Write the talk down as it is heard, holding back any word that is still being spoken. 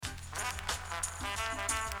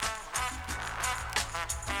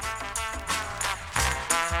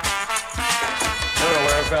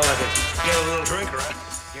felt like it. Get a little drink, right?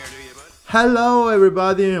 Here, do you, bud? Hello,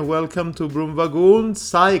 everybody, and welcome to Broomwagon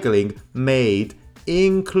Cycling Made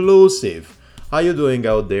Inclusive. How you doing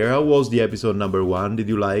out there? How was the episode number 1? Did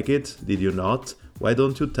you like it? Did you not? Why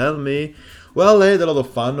don't you tell me? Well, I had a lot of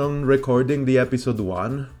fun on recording the episode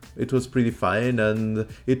 1. It was pretty fine, and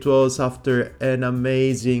it was after an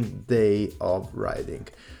amazing day of riding.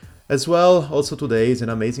 As well, also today is an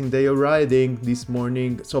amazing day of riding this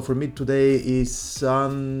morning. So for me today is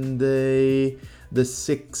Sunday the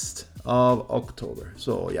 6th of October.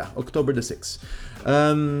 So yeah, October the 6th.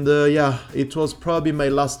 And yeah, it was probably my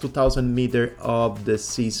last 2000 meter of the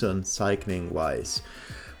season cycling wise.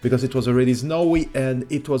 Because it was already snowy and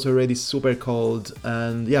it was already super cold.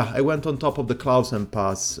 And yeah, I went on top of the Clausen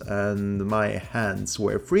Pass and my hands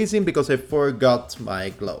were freezing because I forgot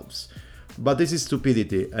my gloves. But this is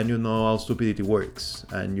stupidity, and you know how stupidity works.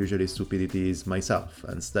 And usually stupidity is myself,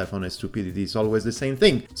 and Stefan's stupidity is always the same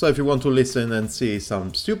thing. So if you want to listen and see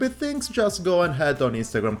some stupid things, just go and head on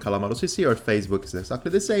Instagram, CalamarosCC, or Facebook is exactly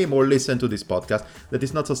the same, or listen to this podcast that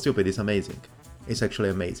is not so stupid, it's amazing. It's actually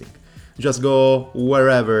amazing. Just go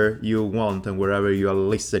wherever you want and wherever you are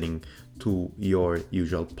listening to your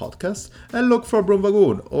usual podcast and look for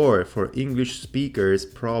Broomwagon, or for English speakers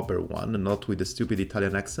proper one, not with the stupid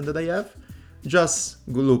Italian accent that I have, just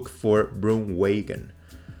look for Broomwagon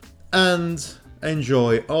and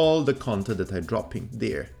enjoy all the content that I'm dropping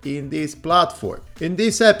there in this platform. In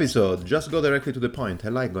this episode, just go directly to the point. I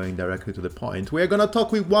like going directly to the point. We're gonna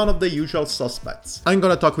talk with one of the usual suspects. I'm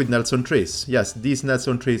gonna talk with Nelson Trees. Yes, this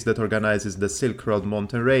Nelson Trees that organizes the Silk Road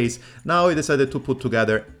mountain race. Now he decided to put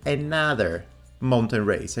together another mountain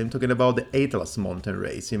race. I'm talking about the Atlas mountain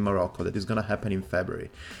race in Morocco that is gonna happen in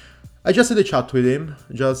February. I just had a chat with him,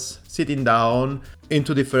 just sitting down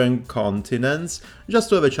into different continents, just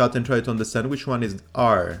to have a chat and try to understand which ones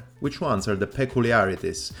are the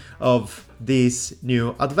peculiarities of this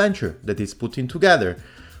new adventure that he's putting together.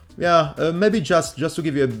 Yeah, maybe just to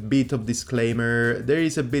give you a bit of disclaimer, there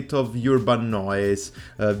is a bit of urban noise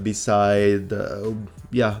beside,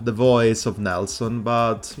 the voice of Nelson,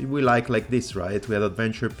 but we like this, right? We are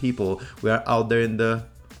adventure people, we are out there in the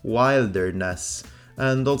wilderness.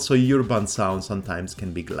 And also urban sound sometimes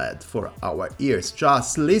can be glad for our ears.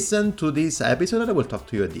 Just listen to this episode and I will talk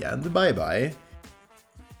to you at the end. Bye bye.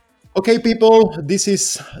 Okay, people, this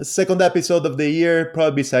is second episode of the year,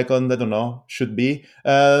 probably second, I don't know, should be.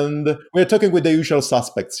 And we're talking with the usual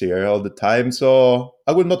suspects here all the time. So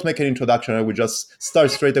I will not make an introduction. I will just start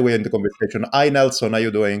straight away into conversation. Hi, Nelson, how are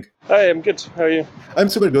you doing? Hi, I'm good. How are you? I'm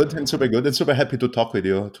super good and super happy to talk with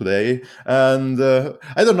you today. And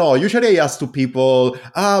I don't know, usually I ask to people,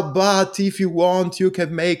 but if you want, you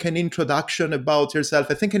can make an introduction about yourself.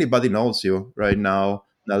 I think anybody knows you right now,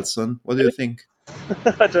 Nelson. What do you think?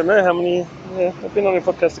 I don't know how many. Yeah, I've been on your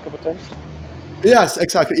podcast a couple of times. Yes,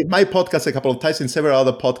 exactly. In my podcast a couple of times, in several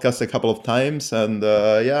other podcasts a couple of times. And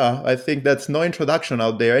I think that's no introduction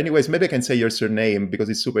out there. Anyways, maybe I can say your surname because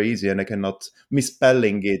it's super easy and I cannot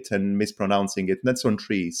misspelling it and mispronouncing it. That's on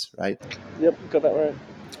trees, right? Yep, got that right.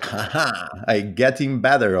 Haha, I'm getting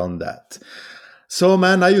better on that. So,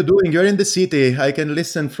 man, how you doing? You're in the city. I can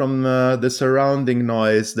listen from the surrounding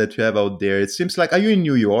noise that you have out there. It seems like, are you in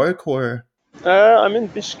New York or? I'm in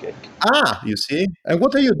Bishkek. You see? And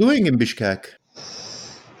what are you doing in Bishkek?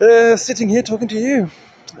 Sitting here talking to you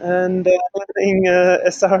and playing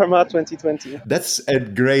SRMA 2020. That's a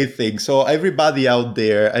great thing. So everybody out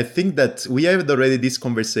there, I think that we had already this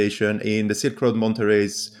conversation in the Silk Road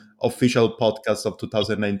Monterey's official podcast of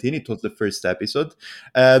 2019. It was the first episode.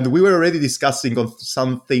 And we were already discussing on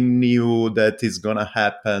something new that is going to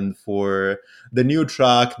happen for the new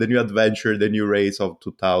track, the new adventure, the new race of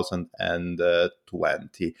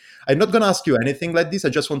 2020. I'm not going to ask you anything like this. I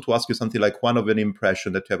just want to ask you something like one of an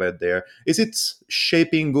impression that you have out there. Is it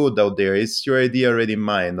shaping good out there? Is your idea already in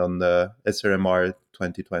mind on the SRMR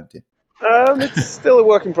 2020? It's still a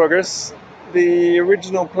work in progress. The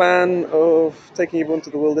original plan of taking everyone to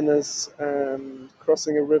the wilderness and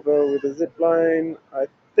crossing a river with a zip line, I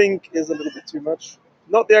think, is a little bit too much.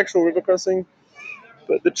 Not the actual river crossing,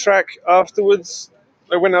 but the track afterwards.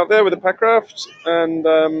 I went out there with a pack raft, and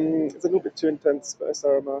it's a little bit too intense for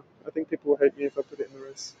SRMR. I think people will hate me if I put it in the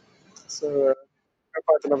race. So I'll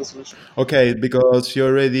find another solution. Okay, because you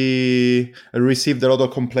already received a lot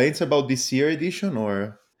of complaints about this year edition,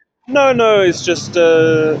 or? No, it's just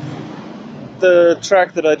the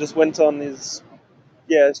track that I just went on is,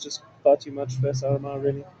 it's just far too much for SRMR,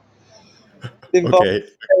 really. It involves Okay.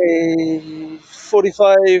 a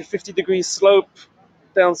 45, 50 degree slope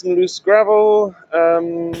down some loose gravel.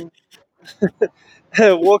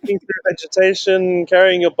 walking through vegetation,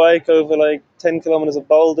 carrying your bike over like 10 kilometers of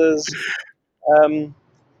boulders. Um,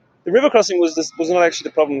 the river crossing was not actually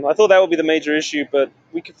the problem. I thought that would be the major issue, but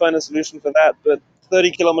we could find a solution for that. But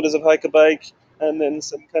 30 kilometers of hiker bike and then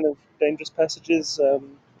some kind of dangerous passages, I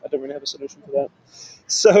don't really have a solution for that.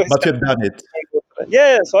 So it's But kind you've done it. of,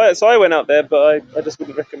 yeah. So I went out there, but I just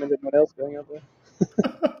wouldn't recommend anyone else going out there.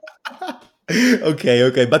 Okay,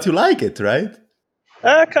 okay. But you like it, right?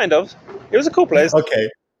 Kind of. It was a cool place. Okay,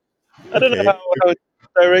 I don't know okay. how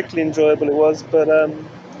directly enjoyable it was, but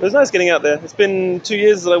it was nice getting out there. It's been 2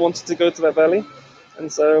 years that I wanted to go to that valley,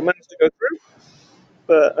 and so I managed to go through.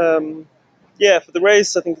 But yeah, for the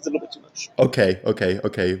race, I think it's a little bit too much. Okay, okay,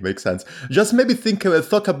 okay, makes sense. Just maybe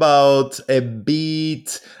talk about a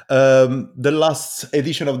bit. The last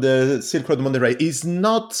edition of the Silk Road Monterey is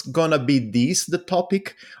not gonna be the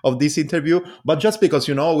topic of this interview, but just because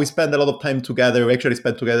we spend a lot of time together, we actually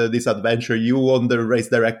spent together this adventure. You on the race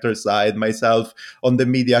director side, myself on the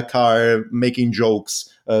media car making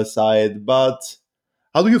jokes side, but.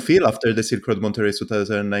 How do you feel after the Silk Road Monterey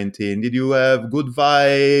 2019? Did you have good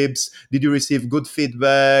vibes? Did you receive good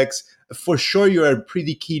feedbacks? For sure, you are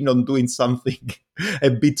pretty keen on doing something a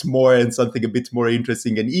bit more and something a bit more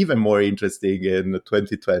interesting and even more interesting in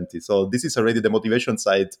 2020. So this is already the motivation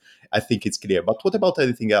side. I think it's clear. But what about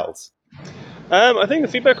anything else? I think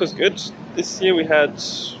the feedback was good. This year we had.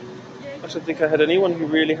 I don't think I had anyone who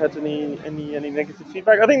really had any negative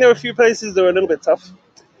feedback. I think there were a few places that were a little bit tough.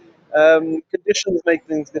 Conditions make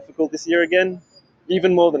things difficult this year again,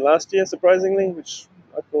 even more than last year, surprisingly, which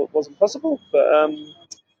I thought wasn't possible. But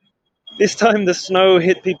this time the snow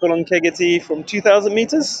hit people on Kegeti from 2,000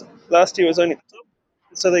 meters. Last year was only at the top,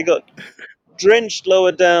 so they got drenched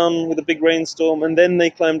lower down with a big rainstorm, and then they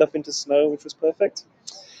climbed up into snow, which was perfect.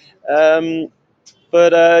 Um,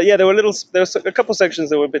 but yeah, there was a couple sections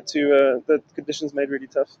that were a bit too the conditions made really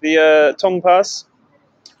tough. The Tong Pass,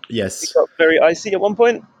 it Yes. got very icy at one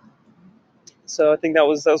point. So I think that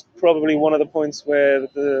was probably one of the points where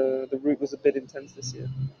the route was a bit intense this year.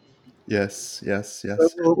 Yes, yes, But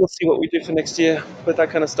yes. we'll see what we do for next year. But that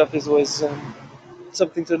kind of stuff is always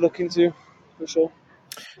something to look into, for sure.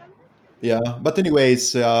 Yeah. But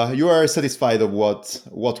anyways, you are satisfied of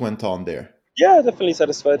what went on there. Yeah, definitely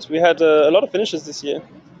satisfied. We had a lot of finishes this year.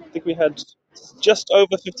 I think we had just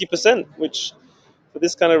over 50%, which for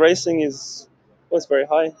this kind of racing is it's very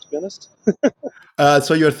high, to be honest.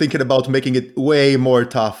 So you're thinking about making it way more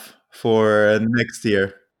tough for next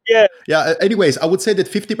year. Yeah, Yeah. Anyways, I would say that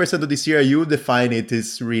 50% of this year you define it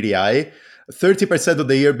is really high. 30% of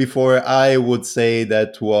the year before, I would say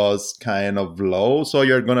that was kind of low. So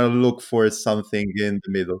you're gonna look for something in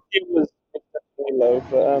the middle. it was definitely low,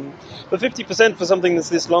 but 50% for something that's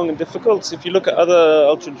this long and difficult. If you look at other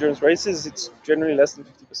ultra endurance races, it's generally less than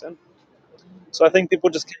 50%. So I think people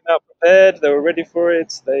just came out prepared. They were ready for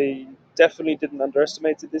it. They definitely didn't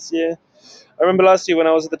underestimate it this year. I remember last year when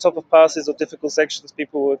I was at the top of passes or difficult sections,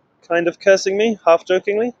 people were kind of cursing me, half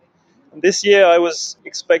jokingly. And this year I was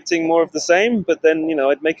expecting more of the same, but then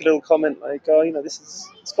I'd make a little comment like, "Oh,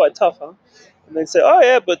 it's quite tough, huh?" And they'd say, "Oh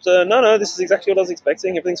yeah, but no, this is exactly what I was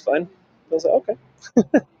expecting. Everything's fine." I was like, "Okay,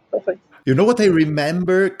 perfect." You know what I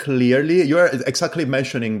remember clearly? You are exactly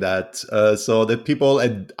mentioning that. So the people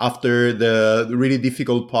after the really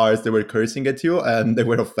difficult parts, they were cursing at you and they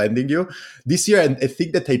were offending you. This year, and I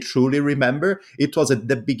think that I truly remember, it was at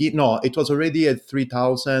the beginning. No, it was already at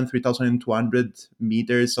 3,200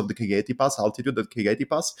 meters of the Kegeti Pass, altitude of Kegeti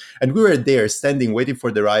Pass. And we were there standing, waiting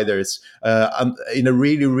for the riders in a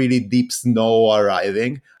really, really deep snow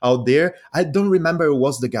arriving out there. I don't remember who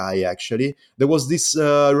was the guy actually. There was this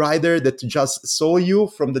rider that just saw you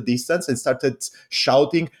from the distance and started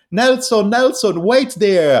shouting, Nelson, Nelson, wait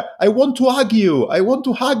there. I want to hug you. I want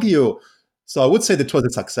to hug you. So I would say that was a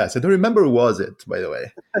success. I don't remember who was it, by the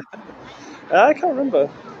way. I can't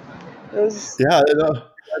remember. It was Yeah, I know.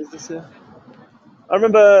 this year. I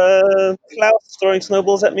remember Klaus throwing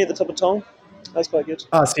snowballs at me at the top of Tong. That was quite good.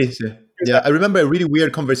 Ah, see, see. He was Yeah, I remember a really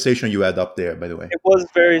weird conversation you had up there, by the way. It was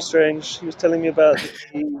very strange. He was telling me about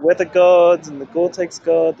the weather guards and the Gore-Tex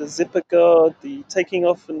guard, the zipper guard, the taking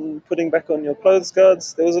off and putting back on your clothes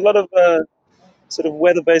guards. There was a lot of sort of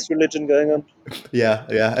weather-based religion going on. Yeah,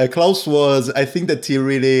 yeah. Klaus was, I think that he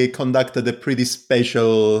really conducted a pretty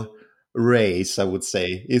special race, I would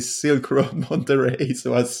say. His Silk Road Mountain race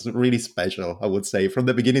was really special, I would say, from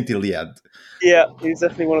the beginning till the end. Yeah, he's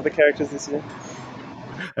definitely one of the characters this year.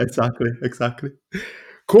 Exactly, exactly.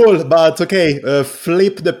 Cool, but okay,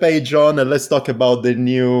 flip the page on and let's talk about the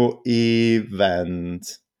new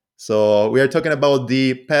event. So we are talking about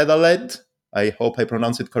the Pedaled. I hope I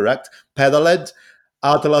pronounce it correct. Pedaled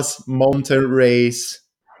Atlas Mountain Race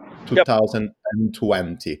Yep.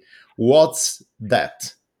 2020. What's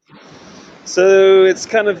that? So it's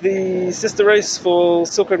kind of the sister race for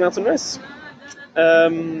Silk Road Mountain Race.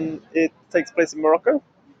 It takes place in Morocco.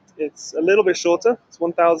 It's a little bit shorter. It's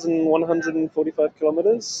 1,145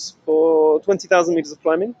 kilometers for 20,000 meters of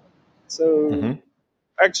climbing. So Hmm.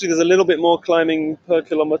 actually, there's a little bit more climbing per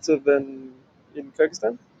kilometer than in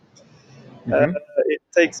Kyrgyzstan. Uh, Hmm. it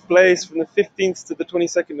takes place from the 15th to the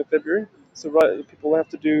 22nd of February. So right, people have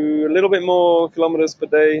to do a little bit more kilometers per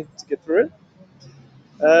day to get through it.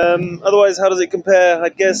 Otherwise, how does it compare? I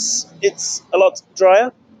guess it's a lot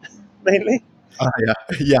drier, mainly. Ah, yeah,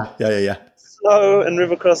 yeah, yeah, yeah, yeah. Snow and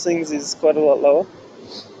river crossings is quite a lot lower.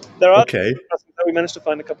 There are Okay. river crossings that we managed to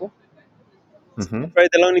find a couple. I'm Hmm. afraid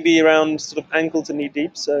they'll only be around sort of ankle to knee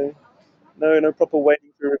deep, so no proper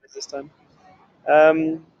wading through rivers this time.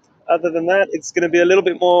 Um, Other than that, it's going to be a little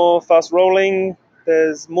bit more fast rolling.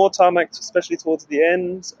 There's more tarmac, especially towards the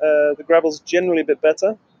end. The gravel's generally a bit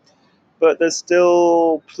better, but there's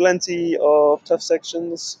still plenty of tough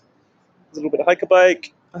sections. There's a little bit of hiker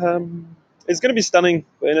bike. It's going to be stunning,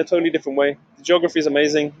 but in a totally different way. The geography is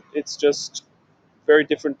amazing. It's just very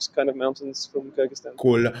different kind of mountains from Kyrgyzstan.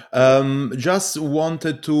 Cool. Just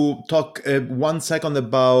wanted to talk 1 second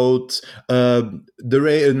about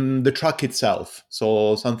the track itself.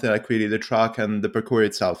 So something like really the track and the parkour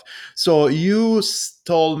itself. So you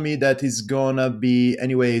told me that it's gonna be,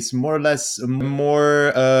 anyways, more or less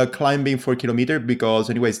more climbing for kilometer because,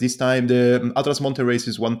 anyways, this time the Atlas Mountain Race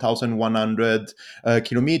is 1,100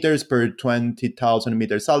 kilometers per 20,000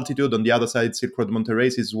 meters altitude. On the other side, Silk Road Mountain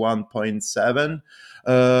Race is 1.7.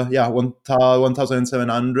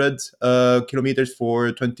 1,700 kilometers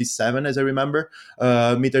for 27, as I remember,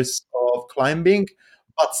 meters of climbing.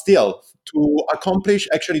 But still, to accomplish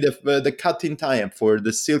actually the cut-in time for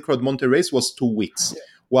the Silk Road Mountain Race was 2 weeks,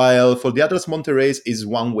 while for the Atlas Mountain Race is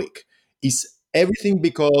 1 week. Is everything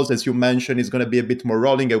because, as you mentioned, it's going to be a bit more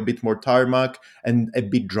rolling, a bit more tarmac, and a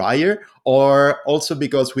bit drier, or also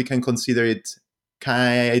because we can consider it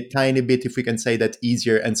a tiny bit, if we can say that,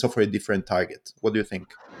 easier and so for a different target? What do you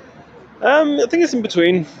think? I think it's in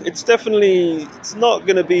between. It's not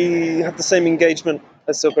going to be have the same engagement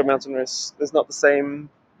as Silk Road Mountain Race. There's not the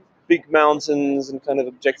same big mountains and kind of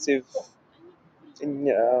objective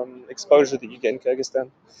exposure that you get in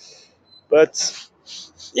Kyrgyzstan. But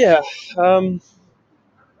yeah, um,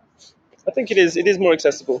 I think it is more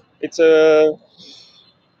accessible.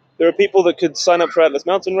 There are people that could sign up for Atlas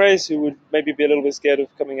Mountain Race who would maybe be a little bit scared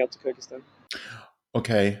of coming out to Kyrgyzstan.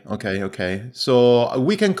 Okay, okay, okay. So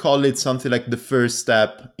we can call it something like the first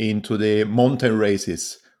step into the mountain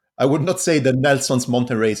races. I would not say the Nelson's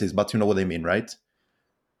mountain races, but you know what I mean, right?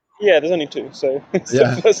 Yeah, there's only two, so it's the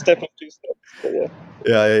Yeah, first step of two steps. But yeah.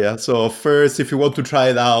 yeah, yeah, yeah. So first, if you want to try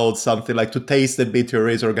it out, something like to taste a bit your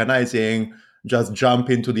race organizing, just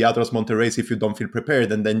jump into the Atlas Mountain Race if you don't feel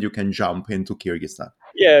prepared, and then you can jump into Kyrgyzstan.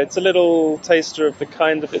 Yeah, it's a little taster of the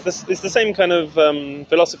kind of it's the same kind of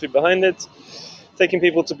philosophy behind it. Taking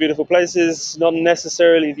people to beautiful places, not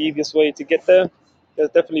necessarily the easiest way to get there. There's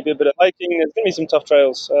definitely be a bit of hiking. There's going to be some tough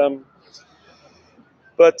trails,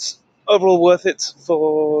 but overall worth it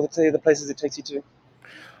for the places it takes you to.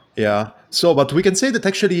 Yeah. So, but we can say that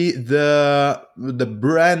actually the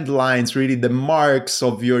brand lines, really the marks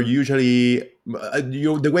of your usually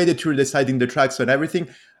the way that you're deciding the tracks and everything,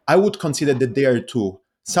 I would consider that they are two: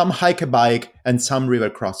 some hike a bike and some river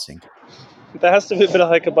crossing. There has to be a bit of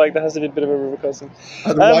hiker bike. There has to be a bit of a river crossing.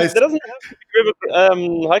 Otherwise, There doesn't have to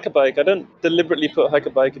be river hiker bike. I don't deliberately put hiker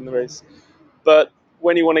bike in the race, but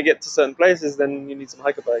when you want to get to certain places, then you need some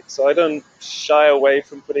hiker bike. So I don't shy away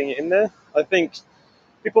from putting it in there. I think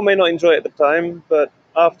people may not enjoy it at the time, but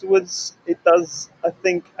afterwards, it does, I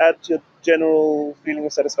think, add to a general feeling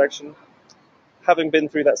of satisfaction having been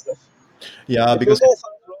through that stuff. yeah, If it because was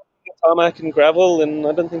all tarmac and gravel, then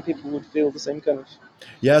I don't think people would feel the same kind of.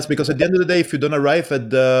 yes, because at the end of the day, if you don't arrive at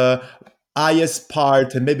the highest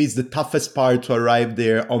part, and maybe it's the toughest part to arrive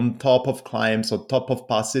there on top of climbs, on top of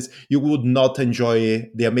passes, you would not enjoy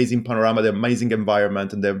the amazing panorama, the amazing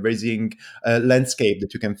environment, and the amazing landscape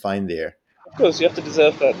that you can find there. Of course, you have to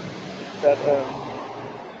deserve that. That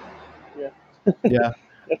yeah. Yeah. You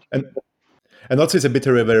have to And deserve it. and also it's a bit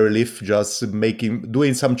of a relief just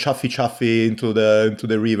doing some chuffy into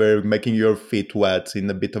the river, making your feet wet in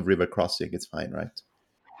a bit of river crossing. It's fine, right?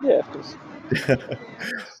 Yeah, of course.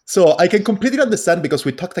 So I can completely understand because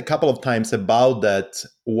we talked a couple of times about that.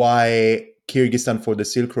 Why Kyrgyzstan for the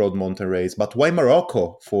Silk Road mountain race, but why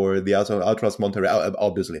Morocco for the Atlas mountain race?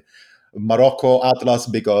 Obviously, Morocco Atlas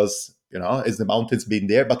because Is the mountains been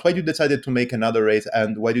there? But why you decided to make another race,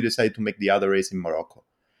 and why did you decide to make the other race in Morocco?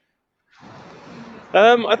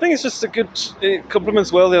 I think it's just it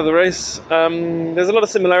complements well the other race. There's a lot of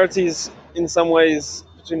similarities in some ways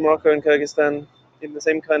between Morocco and Kyrgyzstan in the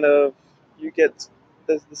same kind of,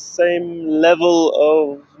 there's the same level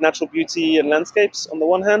of natural beauty and landscapes on the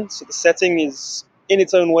one hand. So the setting is in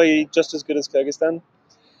its own way just as good as Kyrgyzstan.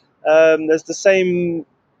 There's the same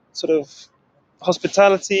sort of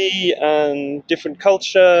hospitality and different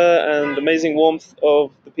culture and amazing warmth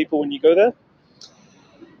of the people when you go there.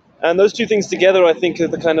 And those two things together, I think, are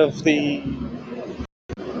the kind of the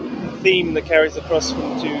theme that carries across from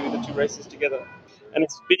the two races together. And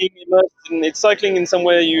it's being immersed it's cycling in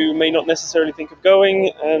somewhere you may not necessarily think of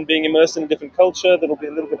going, and being immersed in a different culture that'll be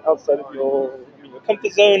a little bit outside of your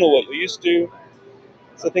comfort zone or what you're used to.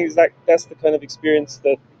 So I think that's the kind of experience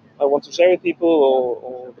that I want to share with people,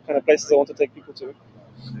 or the kind of places I want to take people to.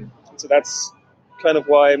 And so that's kind of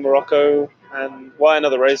why Morocco and why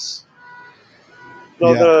another race,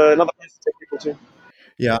 Yeah. another place to take people to.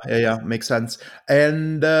 Yeah, makes sense.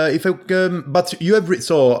 And if I but you have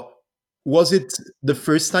so was it the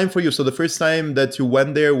first time for you? So the first time that you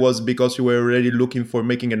went there was because you were already looking for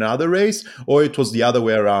making another race, or it was the other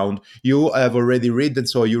way around? You have already ridden,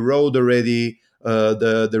 so you rode already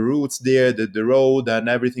the routes there, the road and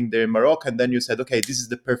everything there in Morocco, and then you said, okay, this is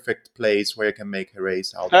the perfect place where I can make a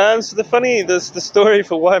race out. So the story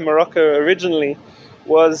for why Morocco originally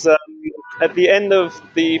was at the end of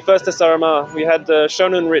the first SRMR, we had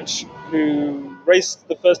Shona and Rich, who raced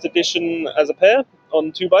the first edition as a pair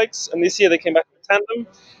on two bikes, and this year they came back in tandem.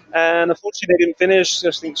 And unfortunately, they didn't finish.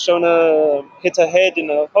 I think Shona hit her head in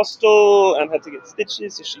a hostel and had to get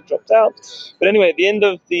stitches, so she dropped out. But anyway, at the end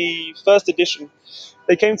of the first edition,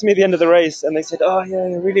 they came to me at the end of the race and they said, "Oh yeah,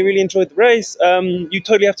 I really, really enjoyed the race. You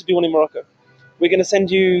totally have to do one in Morocco. We're going to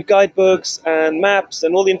send you guidebooks and maps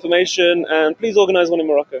and all the information, and please organize one in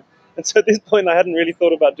Morocco." And so at this point, I hadn't really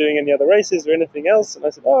thought about doing any other races or anything else. And I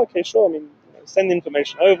said, "Oh, okay, sure. I mean, send the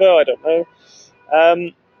information over. I don't know."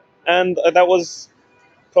 And that was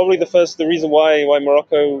probably the reason why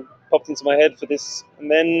Morocco popped into my head for this. And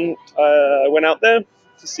then I went out there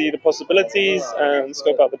to see the possibilities and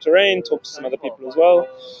scope out the terrain, talk to some other people as well,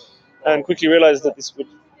 and quickly realized that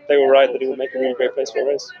they were right, that it would make a really great place for a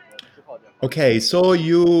race. Okay, so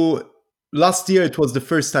you last year it was the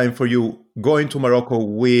first time for you going to Morocco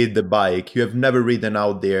with the bike. You have never ridden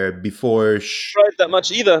out there before. Ride that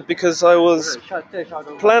much either, because I was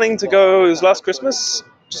planning to go. It was last Christmas,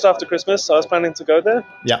 just after Christmas. I was planning to go there,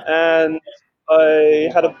 Yeah. and I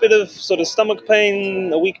had a bit of sort of stomach pain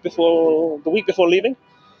the week before leaving,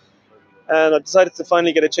 and I decided to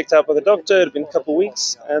finally get it checked out by the doctor. It had been a couple of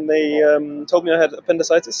weeks, and they told me I had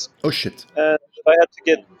appendicitis, Oh shit. and I had to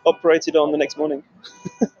get operated on the next morning.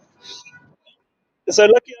 So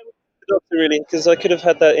lucky I went to the doctor, really, because I could have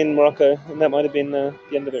had that in Morocco, and that might have been the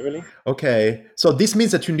end of it, really. Okay, so this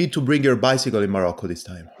means that you need to bring your bicycle in Morocco this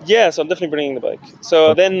time. Yeah, so I'm definitely bringing the bike.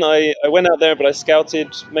 So then I went out there, but I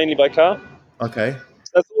scouted mainly by car. Okay.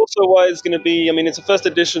 That's also why it's going to be, I mean, it's a first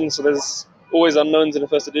edition, so there's always unknowns in a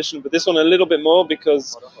first edition, but this one a little bit more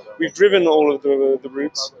because we've driven all of the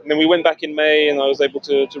routes. And then we went back in May and I was able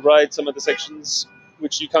to ride some of the sections,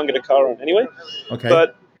 which you can't get a car on anyway. Okay.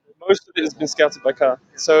 But most of it has been scouted by car.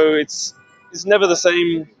 So it's never the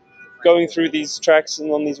same going through these tracks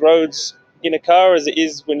and on these roads in a car as it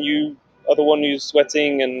is when you are the one who's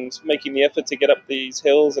sweating and making the effort to get up these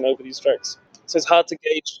hills and over these tracks. So it's hard to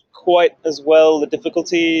gauge quite as well the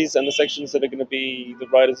difficulties and the sections that are going to be the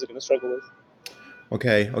riders are going to struggle with.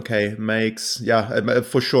 Okay, makes,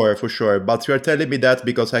 for sure. But you are telling me that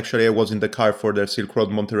because actually I was in the car for the Silk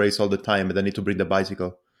Road Monte race all the time, and I need to bring the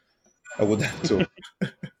bicycle. I would have to.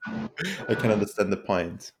 I can understand the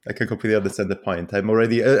point. I can completely understand the point.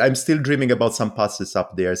 I'm still dreaming about some passes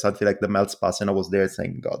up there, something like the Melts Pass, and I was there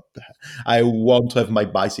saying, God, I want to have my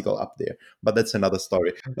bicycle up there. But that's another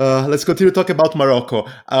story. Let's continue to talk about Morocco.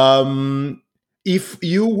 If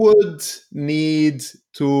you would need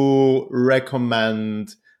to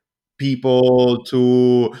recommend people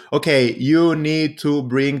to, okay, you need to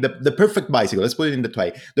bring the perfect bicycle, let's put it in that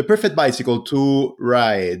way, the perfect bicycle to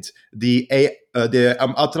ride the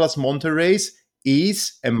Atlas Monte race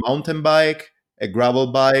is a mountain bike, a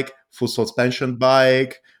gravel bike, full suspension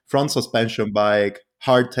bike, front suspension bike,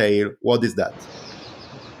 hardtail. What is that?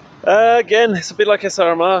 Again, it's a bit like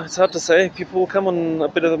SRMR. It's hard to say. People will come on a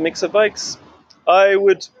bit of a mix of bikes. I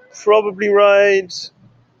would probably ride,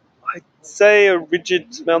 I'd say, a rigid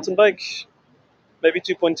mountain bike, maybe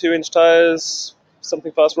 2.2-inch tires,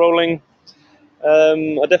 something fast rolling. I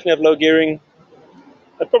definitely have low gearing.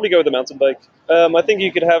 I'd probably go with a mountain bike. I think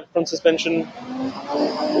you could have front suspension.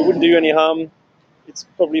 It wouldn't do you any harm. It's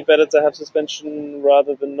probably better to have suspension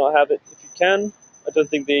rather than not have it if you can. I don't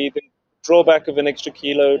think the drawback of an extra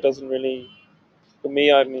kilo doesn't really, for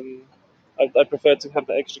me, I mean, I prefer to have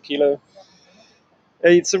the extra kilo.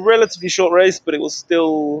 It's a relatively short race, but you'll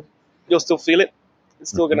still feel it.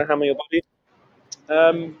 It's still going Mhm. to hammer your body.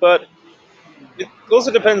 But it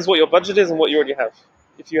also depends what your budget is and what you already have.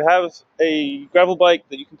 If you have a gravel bike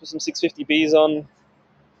that you can put some 650Bs on,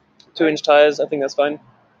 2-inch tires, I think that's fine.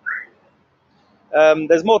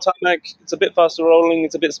 There's more tarmac. It's a bit faster rolling.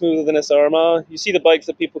 It's a bit smoother than SRMR. You see the bikes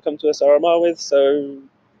that people come to SRMR with, so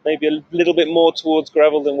maybe a little bit more towards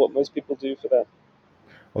gravel than what most people do for that.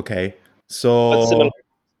 Okay. But So similar.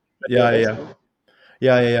 yeah,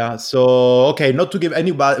 yeah, yeah. So okay, not to give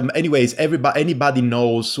anybody. Anyways, anybody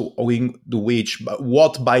knows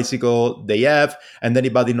what bicycle they have, and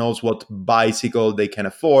anybody knows what bicycle they can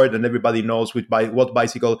afford, and everybody knows what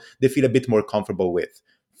bicycle they feel a bit more comfortable with,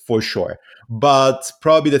 for sure. But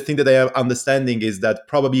probably the thing that I am understanding is that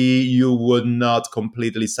probably you would not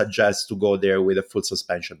completely suggest to go there with a full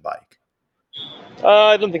suspension bike.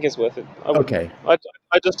 I don't think it's worth it. I wouldn't. Okay. I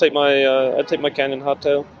just I'd take my Canyon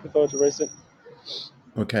hardtail if I were to race it.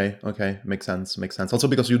 Okay, okay, makes sense, makes sense. Also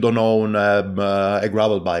because you don't own a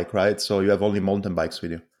gravel bike, right? So you have only mountain bikes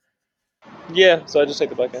with you. Yeah, so I just take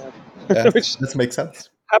the bike I have, Yes, which that makes sense.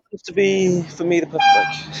 happens to be for me the perfect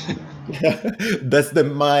bike. That's the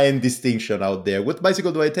main distinction out there. What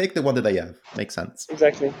bicycle do I take? The one that I have. Makes sense.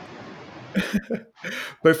 Exactly.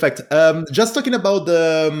 Perfect. Just talking about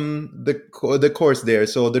the course there,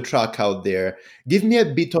 so the track out there. Give me a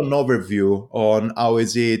bit of an overview on how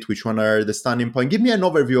is it, which one are the standing point. Give me an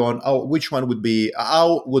overview on which one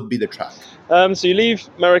how would be the track. So you leave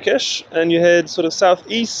Marrakesh and you head sort of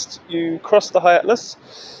southeast. You cross the High Atlas.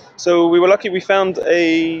 So we were lucky. We found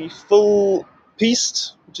a full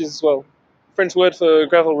piste, which is French word for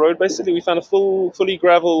gravel road. Basically, we found a fully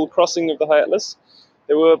gravel crossing of the High Atlas.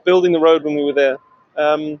 They were building the road when we were there.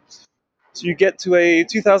 So you get to a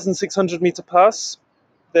 2,600 meter pass.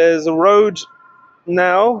 There's a road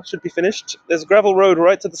now, should be finished. There's a gravel road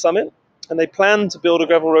right to the summit, and they plan to build a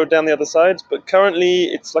gravel road down the other side, but currently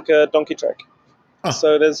it's like a donkey track. Ah,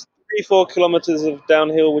 So there's 3-4 kilometers of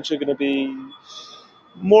downhill, which are going to be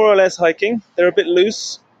more or less hiking. They're a bit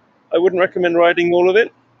loose. I wouldn't recommend riding all of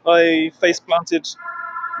it. I face planted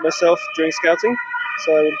myself during scouting,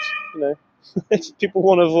 so I would, you know, if people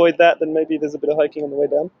want to avoid that, then maybe there's a bit of hiking on the way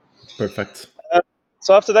down. perfect. Uh,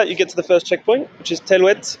 so after that, you get to the first checkpoint, which is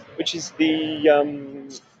Telouet, which is the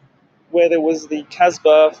where there was the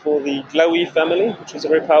Casbah for the Glaoui family, which was a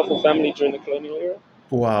very powerful family during the colonial era.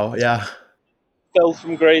 Wow, yeah. Fell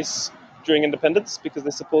from grace during independence because they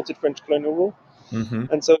supported French colonial rule. Hmm.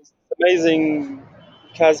 And so it's amazing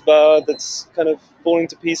Casbah that's kind of falling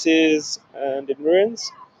to pieces and in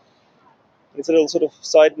ruins. It's a little sort of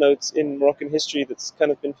side note in Moroccan history that's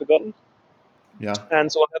kind of been forgotten. Yeah.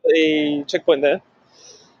 And so I have a checkpoint there.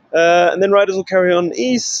 And then riders will carry on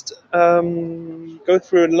east, go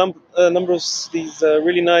through a number of these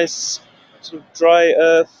really nice sort of dry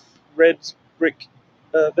earth, red brick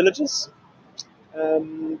villages.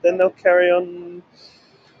 Then they'll carry on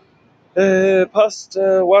past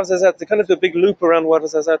Ouarzazate. They kind of do a big loop around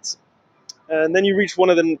Ouarzazate. And then you reach one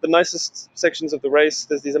of the nicest sections of the race.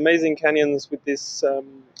 There's these amazing canyons with this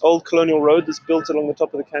old colonial road that's built along the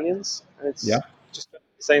top of the canyons. And Yeah. it's just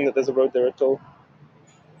saying that there's a road there at all.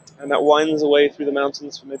 And that winds away through the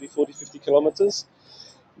mountains for maybe 40, 50 kilometers.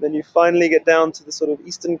 Then you finally get down to the sort of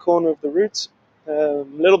eastern corner of the route. A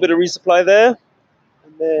little bit of resupply there.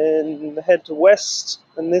 And then head to west.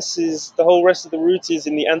 And this is the whole rest of the route is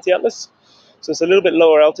in the Anti-Atlas. So it's a little bit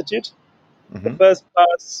lower altitude. The Hmm. first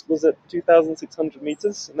pass was at 2,600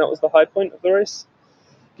 meters, and that was the high point of the race.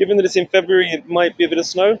 Given that it's in February, it might be a bit of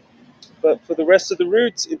snow, but for the rest of the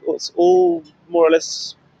route, it's all more or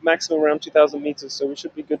less maximum around 2,000 meters, so we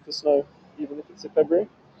should be good for snow, even if it's in February.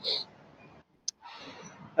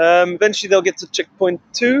 Eventually, they'll get to checkpoint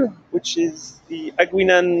 2, which is the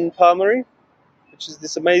Aguinan Palmery, which is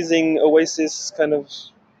this amazing oasis kind of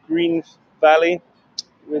green valley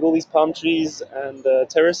with all these palm trees and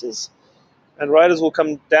terraces. And riders will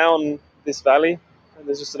come down this valley, and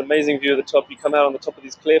there's just an amazing view at the top. You come out on the top of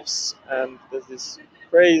these cliffs, and there's this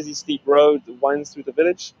crazy steep road that winds through the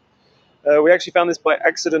village. We actually found this by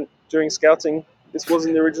accident during scouting. This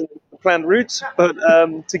wasn't the original planned route, but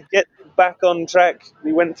to get back on track,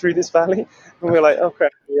 we went through this valley, and we were like, "Oh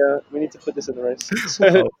crap, we need to put this in the race." So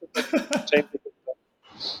Wow. changed it.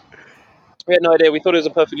 We had no idea. We thought it was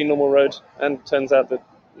a perfectly normal road, and it turns out that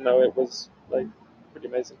no, it was like pretty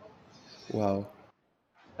amazing. Wow.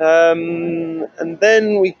 And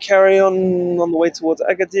then we carry on the way towards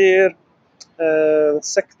Agadir.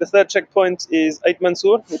 The third checkpoint is Ait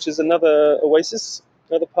Mansour, which is another oasis,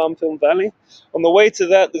 another palm film valley. On the way to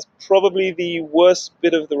that, there's probably the worst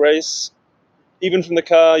bit of the race. Even from the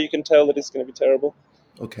car, you can tell that it's going to be terrible.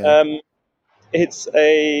 Okay. It's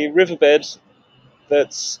a riverbed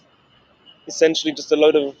that's essentially just a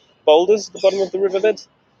load of boulders at the bottom of the riverbed.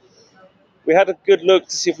 We had a good look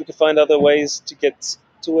to see if we could find other ways to get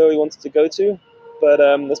to where we wanted to go to, but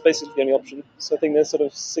that's basically the only option. So I think there's sort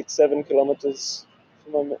of 6-7 kilometers,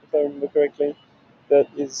 if I remember correctly, that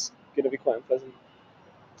is going to be quite unpleasant.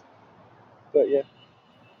 But yeah,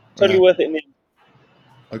 totally Yeah. worth it in the end.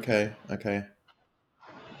 Okay. Okay.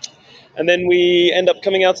 And then we end up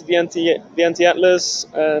coming out of the Anti Atlas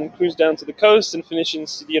and cruise down to the coast and finish in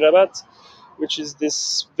Sidi Rabat, which is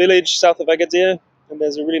this village south of Agadir. And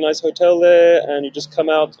there's a really nice hotel there, and you just come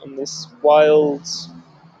out on this wild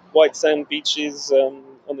white sand beaches on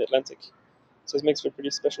the Atlantic. So it makes for a pretty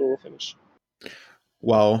special finish.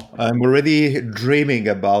 Wow, I'm already dreaming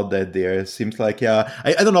about that. There seems like, yeah,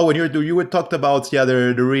 I don't know, when you were talked about, yeah,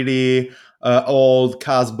 the really old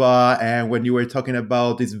Casbah, and when you were talking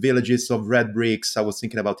about these villages of red bricks, I was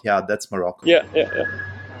thinking about, yeah, that's Morocco. Yeah, yeah, yeah.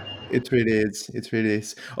 It really is. It really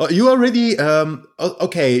is. You already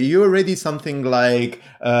okay. You already something like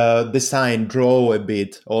design, draw a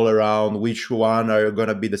bit all around which one are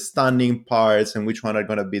gonna be the stunning parts and which one are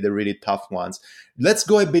gonna be the really tough ones. Let's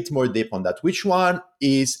go a bit more deep on that. Which one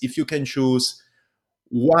is, if you can choose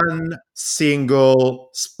one single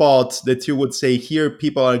spot that you would say, here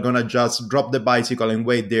people are gonna just drop the bicycle and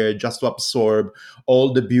wait there just to absorb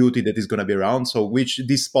all the beauty that is gonna be around, so which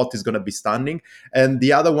this spot is gonna be stunning, and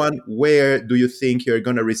the other one, where do you think you're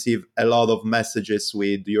gonna receive a lot of messages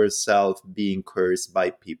with yourself being cursed by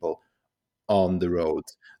people on the road?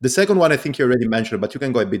 The second one I think you already mentioned, but you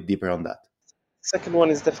can go a bit deeper on that. Second one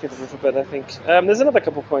is definitely the riverbed, I think. There's another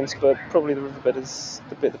couple points, but probably the riverbed is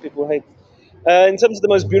the bit that people hate. In terms of the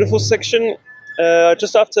most beautiful section,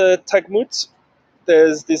 just after Tagmut,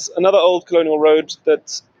 there's this another old colonial road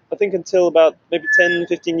that I think until about maybe 10,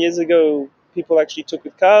 15 years ago, people actually took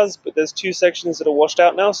with cars, but there's two sections that are washed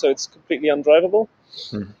out now, so it's completely undrivable.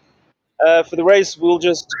 Mhm. For the race, we'll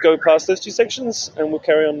just go past those two sections and we'll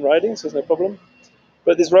carry on riding, so there's no problem.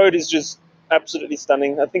 But this road is just absolutely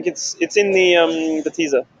stunning. I think it's in the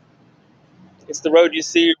teaser. It's the road you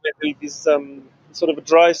see with this sort of a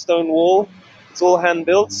dry stone wall. It's all hand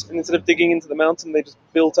built, and instead of digging into the mountain, they just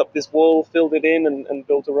built up this wall, filled it in, and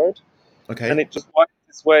built a road. And Okay. it just winds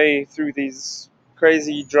its way through these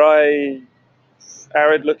crazy, dry,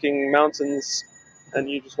 arid-looking mountains, and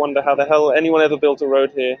you just wonder how the hell anyone ever built a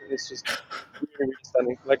road here. It's just really, really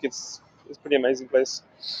stunning. Like it's a pretty amazing place,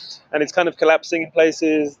 and it's kind of collapsing in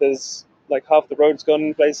places. There's like half the road's gone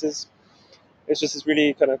in places. It's just this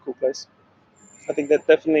really kind of cool place. I think that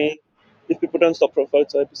definitely, if people don't stop for a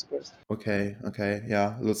photo, I'd be surprised. Okay, okay,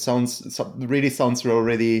 yeah, that really sounds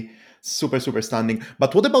already super stunning.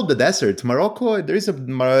 But what about the desert, Morocco? There is a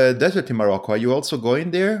desert in Morocco. Are you also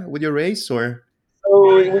going there with your race, or?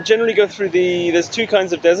 So we generally go through there's two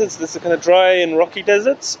kinds of deserts. There's the kind of dry and rocky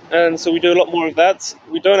deserts, and so we do a lot more of that.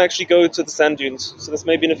 We don't actually go to the sand dunes. So this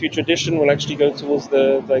maybe in a future edition we'll actually go towards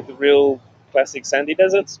the real classic sandy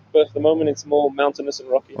deserts. But for the moment it's more mountainous and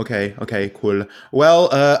rocky. Okay, okay, cool. Well,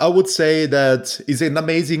 I would say that it's an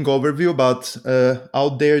amazing overview, but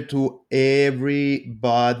out there to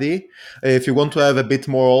everybody. If you want to have a bit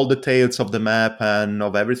more all details of the map and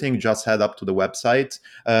of everything, just head up to the website,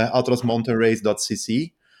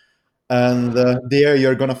 atlasmountainrace.cc. And there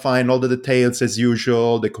you're going to find all the details as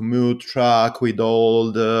usual, the commute track with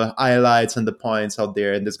all the highlights and the points out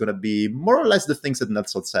there. And there's going to be more or less the things that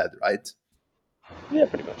Nelson said, right? Yeah,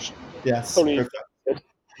 pretty much. Yes, Probably.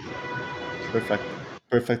 perfect.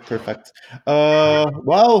 Perfect. Perfect.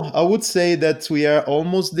 Well, I would say that we are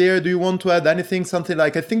almost there. Do you want to add anything? Something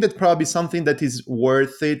like, I think that probably something that is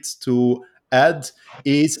worth it to add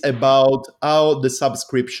is about how the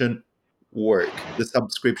subscription the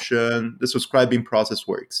subscribing process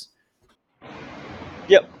works.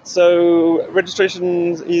 Yep. So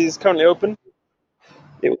registration is currently open.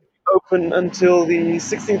 It will be open until the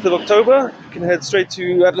 16th of October. You can head straight to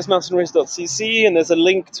atlasmountainrace.cc, and there's a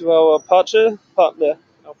link to our partner,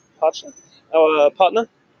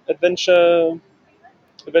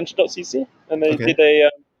 adventure.cc, and they Okay. did a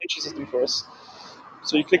entry system for us.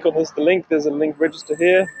 So you click on the link. There's a link, register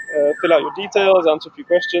here, fill out your details, answer a few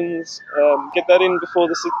questions, get that in before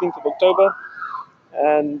the 16th of October,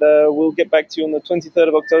 and we'll get back to you on the 23rd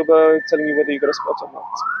of October telling you whether you got a spot or not.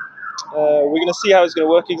 We're going to see how it's going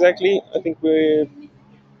to work exactly. I think we're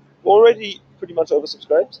already pretty much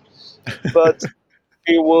oversubscribed. But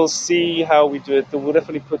we will see how we do it. We'll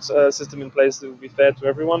definitely put a system in place that will be fair to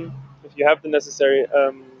everyone. If you have the necessary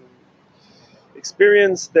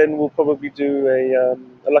experience, then we'll probably do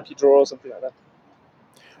a lucky draw or something like that,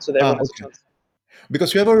 so that everyone has a Okay. chance.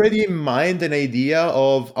 Because you have already in mind an idea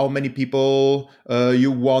of how many people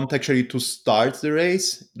you want actually to start the race.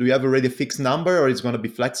 Do you have already a fixed number, or it's going to be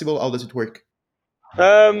flexible? How does it work?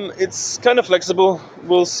 It's kind of flexible.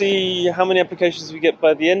 We'll see how many applications we get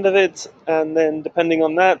by the end of it, and then depending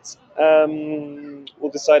on that,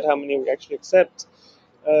 we'll decide how many we actually accept.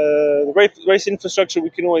 The race infrastructure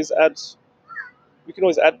we can always add. We can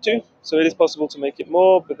always add to, so it is possible to make it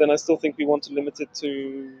more. But then I still think we want to limit it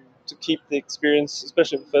to keep the experience,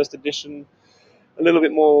 especially the first edition, a little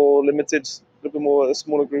bit more limited, a little bit more a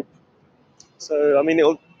smaller group. So I mean,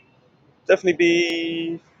 it'll definitely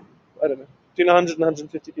be, I don't know, between 100 and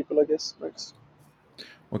 150 people, I guess, max.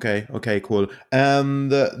 Okay, okay, cool. And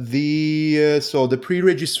the so the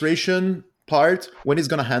pre-registration part, when is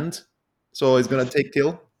gonna end? So it's gonna take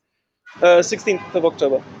till 16th of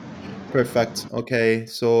October. perfect. Okay,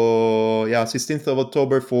 so yeah, 16th of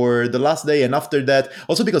October for the last day, and after that,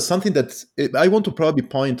 also because something that I want to probably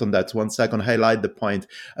point on that 1 second, highlight the point.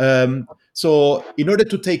 So in order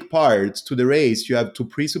to take part to the race, you have to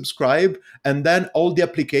pre-subscribe, and then all the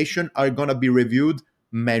application are gonna be reviewed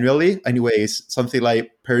manually. Anyways, something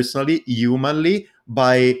like personally, humanly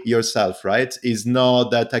by yourself, right? Is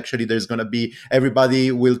not that actually there's going to be everybody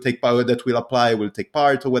will take part that will apply will take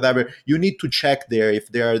part or whatever. You need to check there if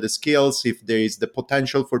there are the skills, if there is the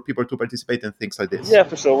potential for people to participate and things like this. Yeah,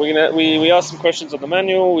 for sure. We asked some questions on the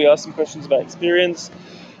manual. We asked some questions about experience.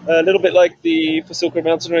 A little bit like for Silk Road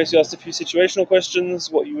Mountain Race, you asked a few situational questions.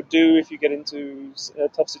 What you would do if you get into a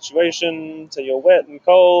tough situation, say you're wet and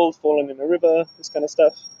cold, falling in a river, this kind of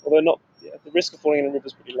stuff. Although not, yeah, the risk of falling in a river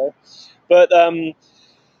is pretty low. But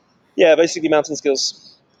yeah, basically mountain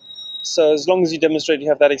skills. So as long as you demonstrate you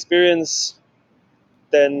have that experience,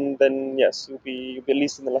 then yes, you'll be at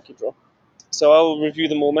least in the lucky draw. So I'll review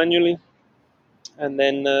them all manually, and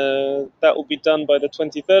then that will be done by the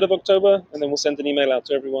 23rd of October, and then we'll send an email out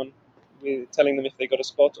to everyone telling them if they got a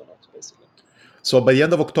spot or not, basically. So by the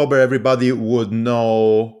end of October, everybody would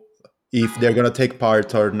know if they're going to take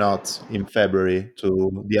part or not in February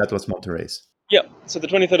to the Atlas Mountain Race. Yeah, so the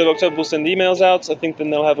 23rd of October we'll send the emails out. I think then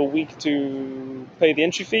they'll have a week to pay the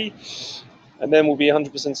entry fee, and then we'll be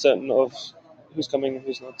 100% certain of who's coming and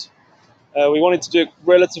who's not. We wanted to do it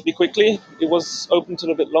relatively quickly. It was open to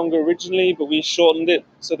a bit longer originally, but we shortened it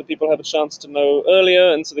so that people have a chance to know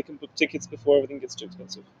earlier and so they can book tickets before everything gets too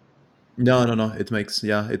expensive. No, no, no. It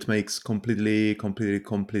makes completely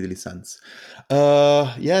sense.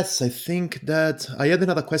 Yes, I think that I had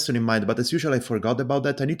another question in mind, but as usual, I forgot about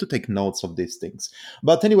that. I need to take notes of these things.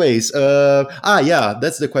 But anyways, yeah,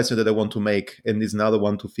 that's the question that I want to make, and is another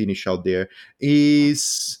one to finish out there.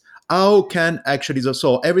 Is how can actually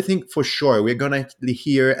so everything for sure we're gonna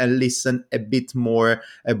hear and listen a bit more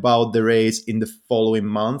about the race in the following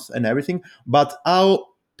month and everything, but how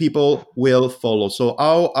people will follow. So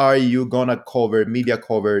how are you gonna media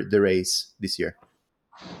cover the race this year?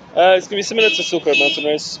 It's going to be similar to Silk Road Mountain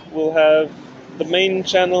Race. We'll have the main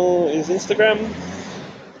channel is Instagram.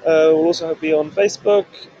 We'll also be on Facebook.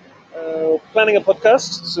 Planning a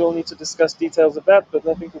podcast, so we'll need to discuss details of that, but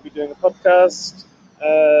I think we'll be doing a podcast.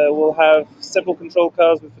 We'll have several control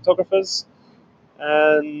cars with photographers,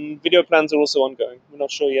 and video plans are also ongoing. We're not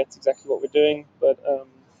sure yet exactly what we're doing, but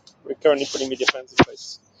we're currently putting media plans in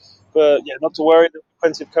place. But yeah, not to worry, there'll be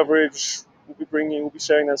plenty of coverage. We'll be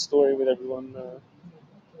sharing that story with everyone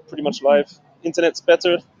pretty much live. Internet's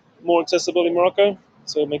better, more accessible in Morocco,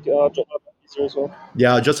 so make our job a lot easier as well.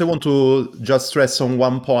 Yeah, I want to just stress on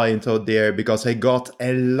one point out there because I got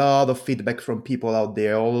a lot of feedback from people out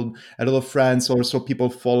there, a lot of friends, also people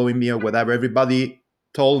following me or whatever. Everybody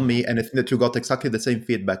told me, and I think that you got exactly the same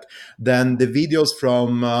feedback. Then the videos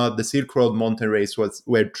from the Silk Road Mountain Race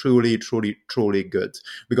were truly good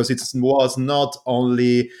because it was not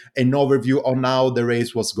only an overview on how the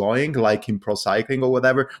race was going, like in pro cycling or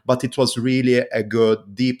whatever, but it was really a good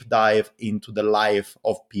deep dive into the life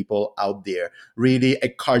of people out there, really a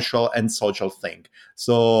cultural and social thing.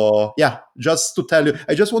 So yeah, just to tell you,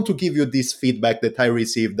 I just want to give you this feedback that I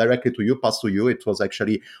received directly to you, passed to you. It was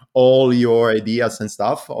actually all your ideas and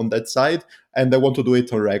stuff on that side, and I want to do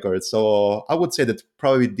it on record. So I would say that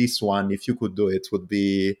probably this one, if you could do it, would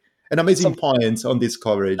be an amazing point on this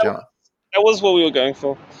coverage. Yeah. That was what we were going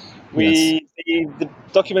for. Yes. The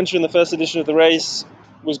documentary in the first edition of the race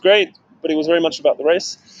was great, but it was very much about the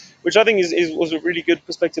race, which I think was a really good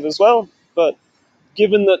perspective as well. But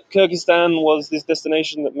given that Kyrgyzstan was this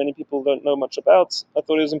destination that many people don't know much about, I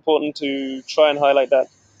thought it was important to try and highlight that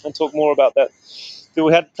and talk more about that.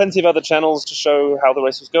 We had plenty of other channels to show how the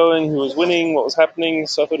race was going, who was winning, what was happening.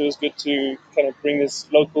 So I thought it was good to kind of bring this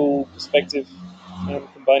local perspective and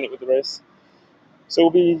combine it with the race. So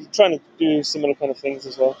we'll be trying to do similar kind of things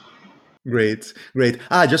as well. Great, great.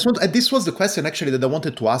 Just want. This was the question actually that I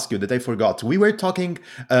wanted to ask you that I forgot. We were talking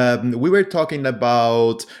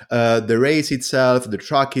about the race itself, the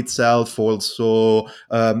track itself, also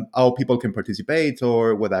how people can participate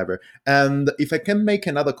or whatever. And if I can make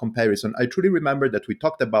another comparison, I truly remember that we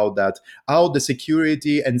talked about that how the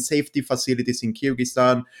security and safety facilities in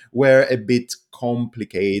Kyrgyzstan were a bit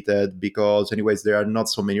complicated because, anyways, there are not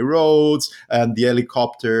so many roads, and the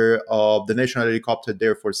helicopter of the national helicopter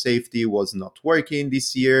there for safety was not working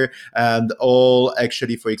this year. And all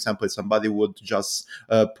actually, for example, if somebody would just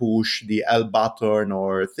push the L button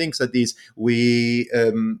or things like this, the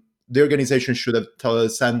organization should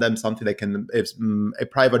have sent them something like a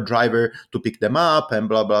private driver to pick them up and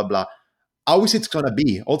blah blah blah. How is it going to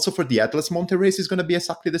be? Also for the Atlas Mountain Race, is going to be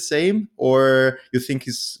exactly the same, or you think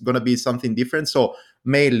it's going to be something different? So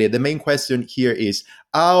mainly, the main question here is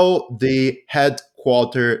how the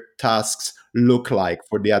headquarter tasks look like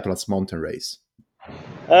for the Atlas Mountain Race.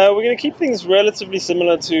 We're going to keep things relatively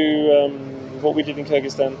similar to what we did in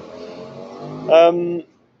Kyrgyzstan.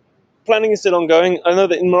 Planning is still ongoing. I know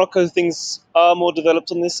that in Morocco things are more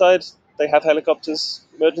developed on this side. They have helicopters.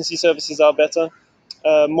 Emergency services are better.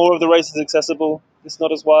 More of the race is accessible. It's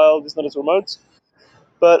not as wild. It's not as remote.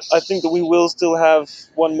 But I think that we will still have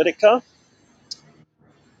one medic car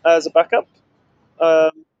as a backup.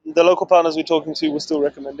 The local partners we're talking to were still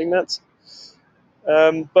recommending that.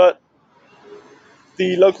 But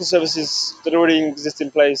the local services that already exist in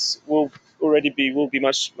place will be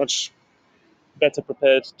much better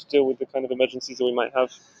prepared to deal with the kind of emergencies that we might have.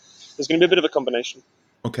 There's going to be a bit of a combination.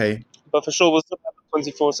 Okay. But for sure, we'll still have a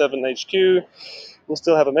 24/7 HQ. We'll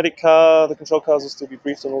still have a medic car. The control cars will still be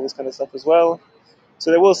briefed on all this kind of stuff as well. So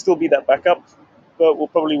there will still be that backup, but we'll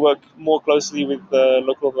probably work more closely with the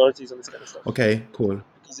local authorities on this kind of stuff. Okay, cool.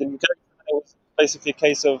 Because in Kyrgyzstan, it was basically a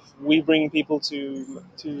case of we bring people to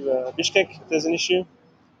Bishkek if there's an issue.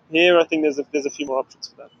 Here, I think there's a few more options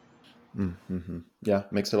for that. Mm-hmm. Yeah,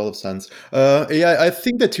 makes a lot of sense. Yeah, I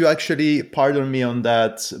think that you actually pardon me on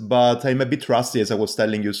that, but I'm a bit rusty as I was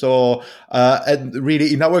telling you. So, and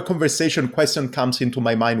really, in our conversation, question comes into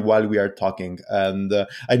my mind while we are talking, and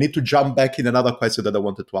I need to jump back in another question that I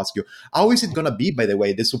wanted to ask you. How is it gonna be, by the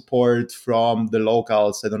way, the support from the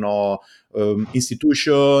locals? I don't know,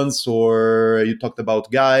 institutions, or you talked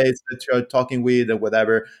about guys that you are talking with, and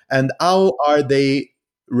whatever. And how are they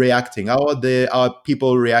reacting? How are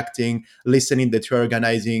people reacting, listening that you're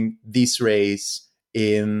organizing this race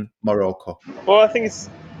in Morocco? Well, I think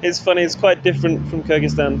it's funny. It's quite different from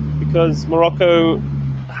Kyrgyzstan because Morocco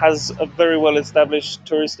has a very well established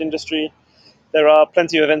tourist industry. There are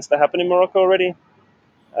plenty of events that happen in Morocco already.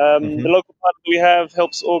 The Hmm. local partner we have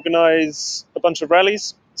helps organize a bunch of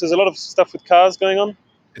rallies. So there's a lot of stuff with cars going on,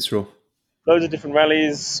 It's true. loads of different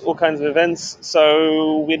rallies, all kinds of events.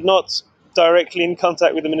 So we're not directly in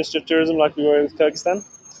contact with the Ministry of Tourism like we were with Kyrgyzstan,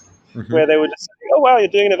 Hmm. where they were just saying, "Oh wow, you're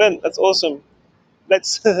doing an event. That's awesome.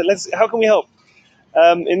 Let's. How can we help?"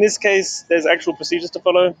 In this case, there's actual procedures to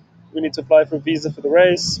follow. We need to apply for a visa for the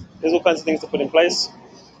race. There's all kinds of things to put in place.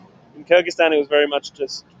 In Kyrgyzstan, it was very much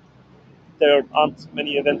just there aren't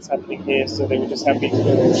many events happening here, so they were just happy to put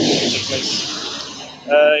it in place.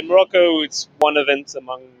 In Morocco, it's one event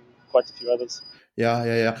among quite a few others.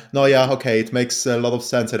 Yeah. No, yeah, okay, it makes a lot of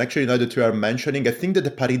sense. And actually, now that you are mentioning, I think that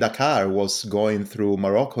the Paris Dakar was going through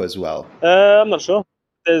Morocco as well. I'm not sure.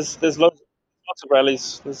 There's lots of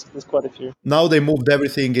rallies. There's quite a few. Now they moved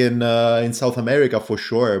everything in South America for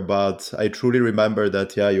sure, but I truly remember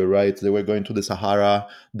that. Yeah, you're right. They were going to the Sahara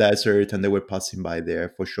Desert and they were passing by there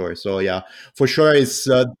for sure. So yeah, for sure, it's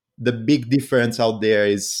the big difference out there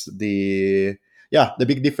is the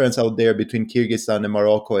big difference out there between Kyrgyzstan and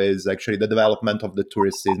Morocco is actually the development of the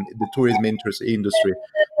tourism industry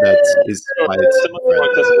that is Sure, quite it's a much more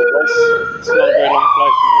different. accessible place. It's not a very long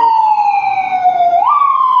flight from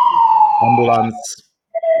Ambulance.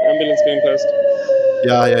 Europe. Ambulance going past.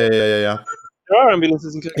 Yeah. There are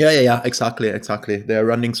ambulances in Kyrgyzstan. Yeah. Exactly. They're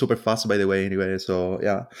running super fast, by the way. Anyway, so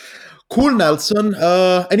yeah, cool, Nelson.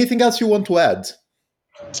 Anything else you want to add?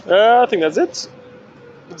 I think that's it.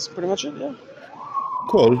 That's pretty much it. Yeah.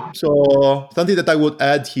 Cool. So something that I would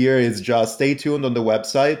add here is just stay tuned on the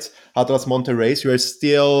website, Atlas Mountain Race. You are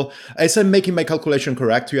still, as I'm making my calculation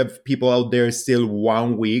correct, you have people out there still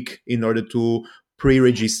 1 week in order to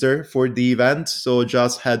pre-register for the event. So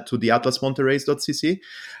just head to the atlasmountainrace.cc,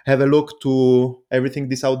 have a look to everything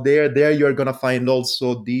this out there. There you're gonna find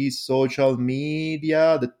also the social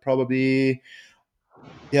media that probably,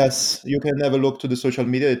 yes, you can have a look to the social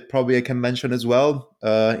media. It probably I can mention as well.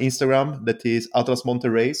 Instagram, that is Atlas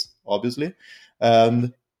Mountain Race, obviously.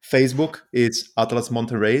 And Facebook, it's Atlas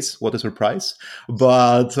Mountain Race. What a surprise.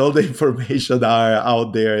 But all the information are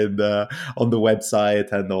out there on the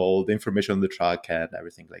website, and all the information on the track and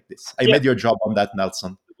everything like this. I Yeah. made your job on that,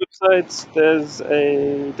 Nelson. Website, there's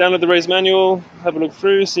a download the race manual, have a look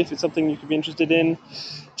through, see if it's something you could be interested in,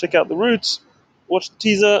 check out the route, watch the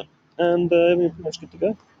teaser, and we're pretty much good to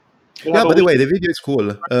go. We'll Yeah, have a by the week- way, the video is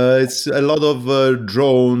cool. It's a lot of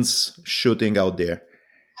drones shooting out there.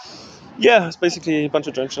 Yeah, it's basically a bunch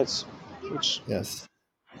of drone shots, which Yes.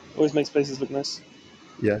 always makes places look nice.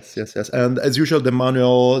 Yes. And as usual,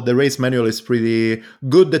 the race manual is pretty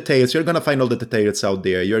good details. You're gonna find all the details out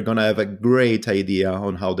there. You're gonna have a great idea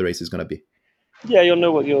on how the race is gonna be. Yeah, you'll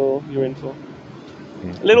know what you're in for.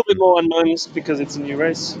 A little bit more unknowns because it's a new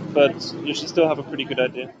race, but you should still have a pretty good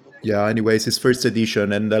idea. Yeah. Anyways, it's first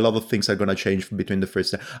edition, and a lot of things are gonna change between the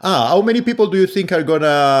first. How many people do you think are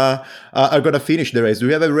gonna finish the race? Do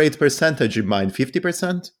you have a rate percentage in mind?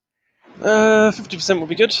 50%? 50% would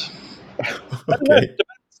be good. Okay.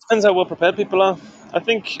 Depends how well prepared people are. I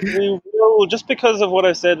think we will, just because of what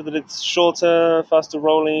I said, that it's shorter, faster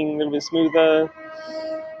rolling, a little bit smoother,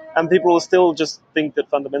 and people will still just think that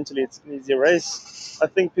fundamentally it's an easier race. I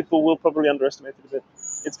think people will probably underestimate it a bit.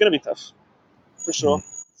 It's going to be tough, for sure.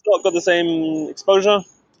 It's not got the same exposure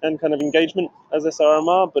and kind of engagement as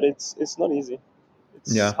SRMR, but it's not easy.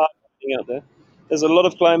 It's Yeah. hard being out there. There's a lot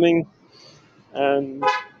of climbing, and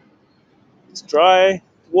it's dry.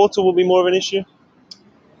 Water will be more of an issue.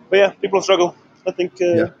 But yeah, people struggle. I think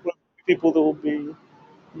people that will be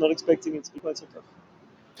not expecting it to be quite so tough.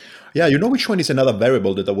 Yeah, you know which one is another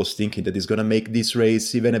variable that I was thinking that is going to make this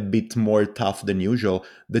race even a bit more tough than usual?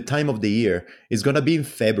 The time of the year is going to be in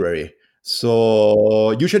February.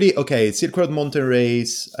 So usually, okay, Silk Road Mountain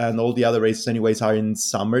Race and all the other races anyways are in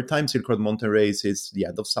summertime. Silk Road Mountain Race is the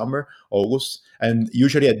end of summer, August. And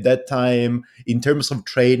usually at that time, in terms of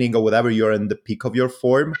training or whatever, you're in the peak of your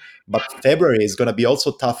form. But February is going to be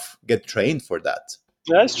also tough, get trained for that.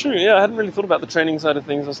 Yeah, that's true. Yeah, I hadn't really thought about the training side of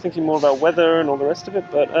things. I was thinking more about weather and all the rest of it.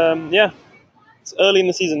 But yeah, it's early in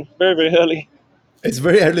the season. Very, very early. It's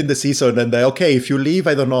very early in the season, and okay, if you live,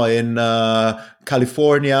 I don't know, in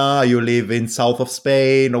California, you live in south of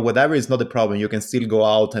Spain or whatever, it's not a problem. You can still go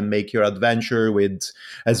out and make your adventure with,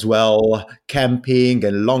 as well, camping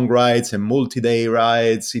and long rides and multi-day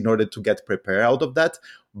rides in order to get prepared out of that.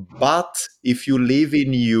 But if you live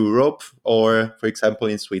in Europe or, for example,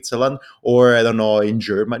 in Switzerland or, I don't know, in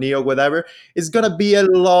Germany or whatever, it's going to be a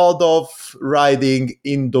lot of riding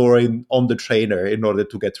indoor on the trainer in order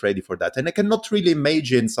to get ready for that. And I cannot really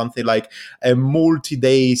imagine something like a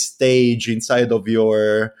multi-day stage inside of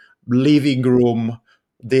your living room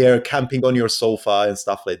there, camping on your sofa and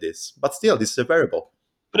stuff like this. But still, this is a variable.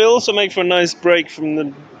 But it'll also make for a nice break from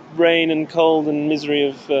the rain and cold and misery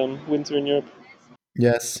of winter in Europe.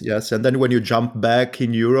 Yes. And then when you jump back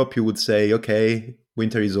in Europe, you would say, okay,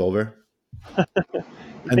 winter is over.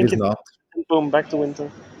 And it's not. Boom, back to winter.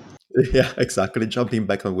 Yeah, exactly. Jumping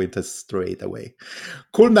back on winter straight away.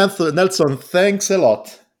 Cool, Nelson. Thanks a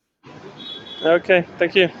lot. Okay,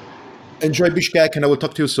 thank you. Enjoy Bishkek, and I will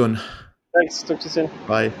talk to you soon. Thanks, talk to you soon.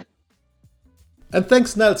 Bye. And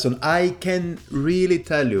thanks, Nelson. I can really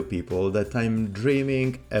tell you, people, that I'm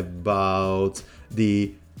dreaming about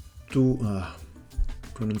the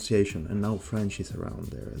pronunciation, and now French is around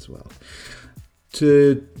there as well.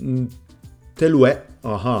 Telouet.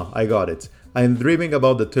 I got it. I'm dreaming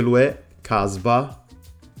about the Telouet Kasbah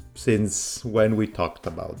since when we talked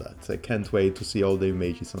about that. I can't wait to see all the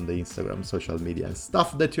images on the Instagram, social media, and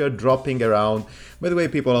stuff that you are dropping around. By the way,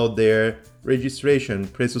 people out there, registration,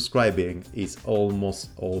 pre-subscribing is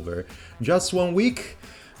almost over. Just 1 week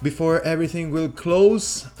before everything will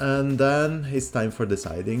close, and then it's time for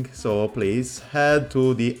deciding. So please head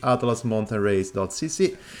to the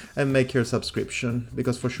atlasmountainrace.cc and make your subscription,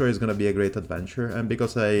 because for sure it's going to be a great adventure. And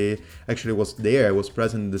because I actually was there, I was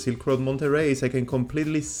present in the Silk Road Mountain Race, I can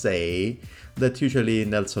completely say that usually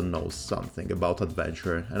Nelson knows something about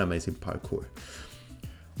adventure and amazing parkour.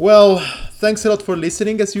 Well, thanks a lot for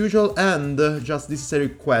listening as usual, and just this is a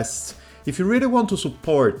request. If you really want to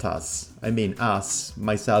support us, I mean us,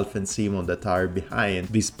 myself and Simon that are behind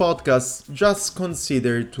this podcast, just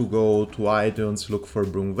consider to go to iTunes, look for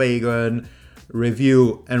Broomwagon,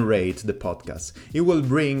 review and rate the podcast. It will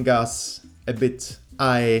bring us a bit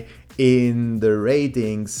high in the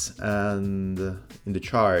ratings and in the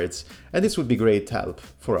charts, and this would be great help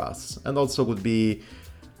for us, and also would be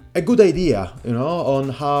a good idea, on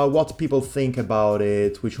what people think about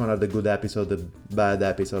it, which one are the good episodes, the bad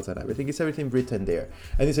episodes, and everything. It's everything written there,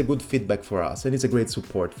 and it's a good feedback for us, and it's a great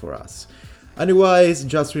support for us. Anyways,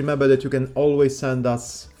 just remember that you can always send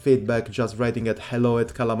us feedback just writing at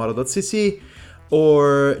hello@calamaro.cc,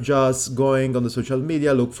 or just going on the social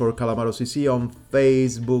media, look for Calamaro CC on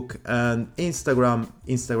Facebook and Instagram.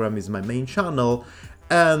 Instagram is my main channel,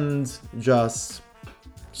 and just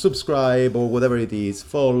subscribe or whatever it is,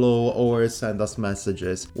 follow or send us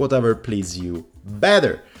messages, whatever please you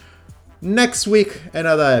better. Next week,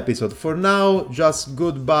 another episode. For now, just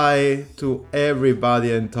goodbye to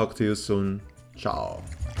everybody and talk to you soon. Ciao.